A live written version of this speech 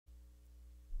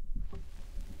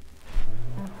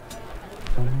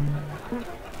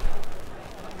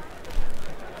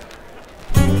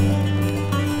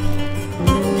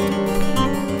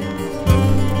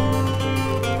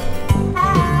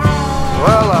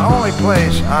only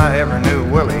place I ever knew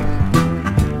Willie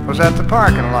was at the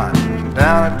parking lot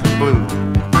down at the Blue.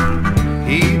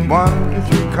 He'd wander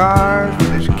through cars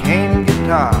with his cane and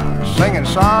guitar, singing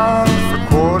songs for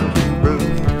quarters and brew.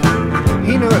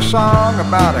 He knew a song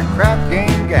about a crap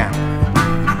game gambler,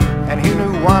 and he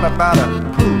knew one about a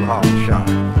pool hall shop.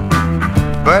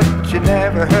 But you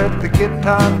never heard the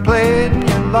guitar played in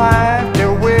your life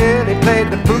till Willie played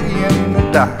the boogie in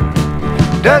the dock.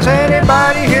 Does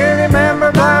anybody here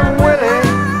remember Blind Willie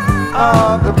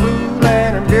of the Blue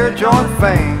Lantern beer joint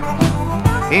fame?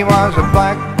 He was a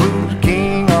black blues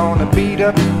king on a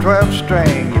beat-up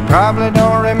 12-string. You probably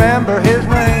don't remember his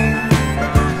name.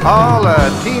 All the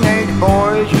teenage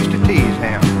boys used to tease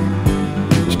him,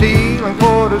 stealing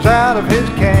quarters out of his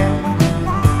can.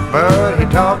 But he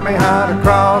taught me how to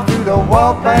crawl through the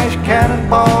Wabash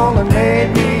Cannonball and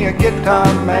made me a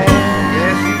guitar man.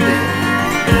 Yes, he did.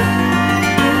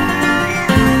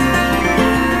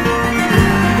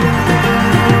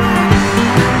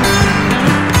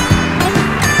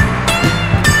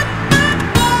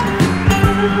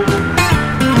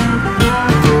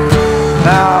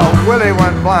 Now, Willie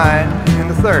went blind in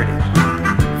the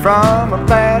 30s from a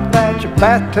bad batch of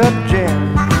bathtub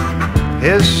gin.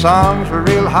 His songs were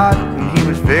real hot and he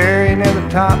was very near the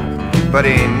top, but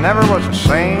he never was the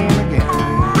same again.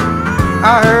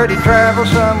 I heard he traveled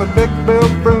some with Big Bill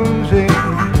Broomsy.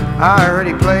 I heard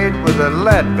he played with a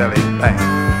Lead Belly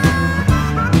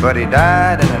band, but he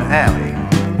died in an alley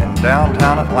in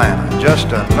downtown Atlanta, just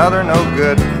another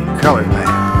no-good colored man.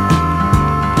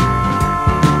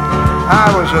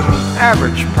 I was an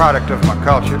average product of my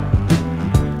culture,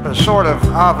 a sort of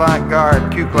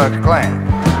avant-garde Ku Klux Klan.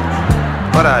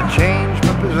 But I changed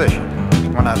my position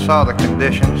when I saw the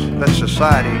conditions that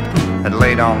society had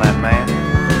laid on that man.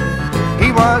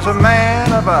 He was a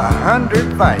man of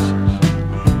 100 vices.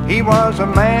 He was a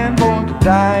man born to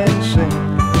die in sin.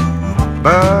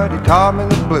 But he taught me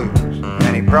the blues,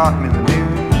 and he brought me the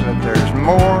news that there's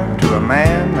more to a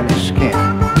man than his skin.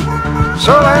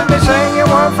 So let me sing you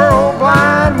one for old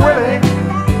Blind Willie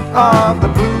of the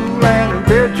Blue Lantern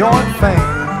beer joint fame.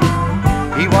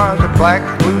 He was a black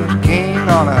blues king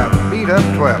on a beat-up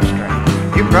 12-string.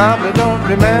 You probably don't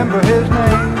remember his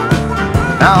name.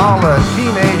 Now all the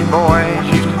teenage boys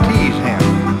used to tease him,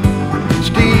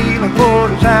 stealing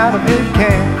quarters out of his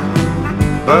can.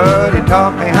 But he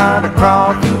taught me how to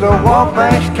crawl through the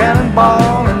Wabash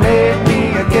Cannonball and made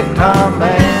me a guitar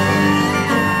man.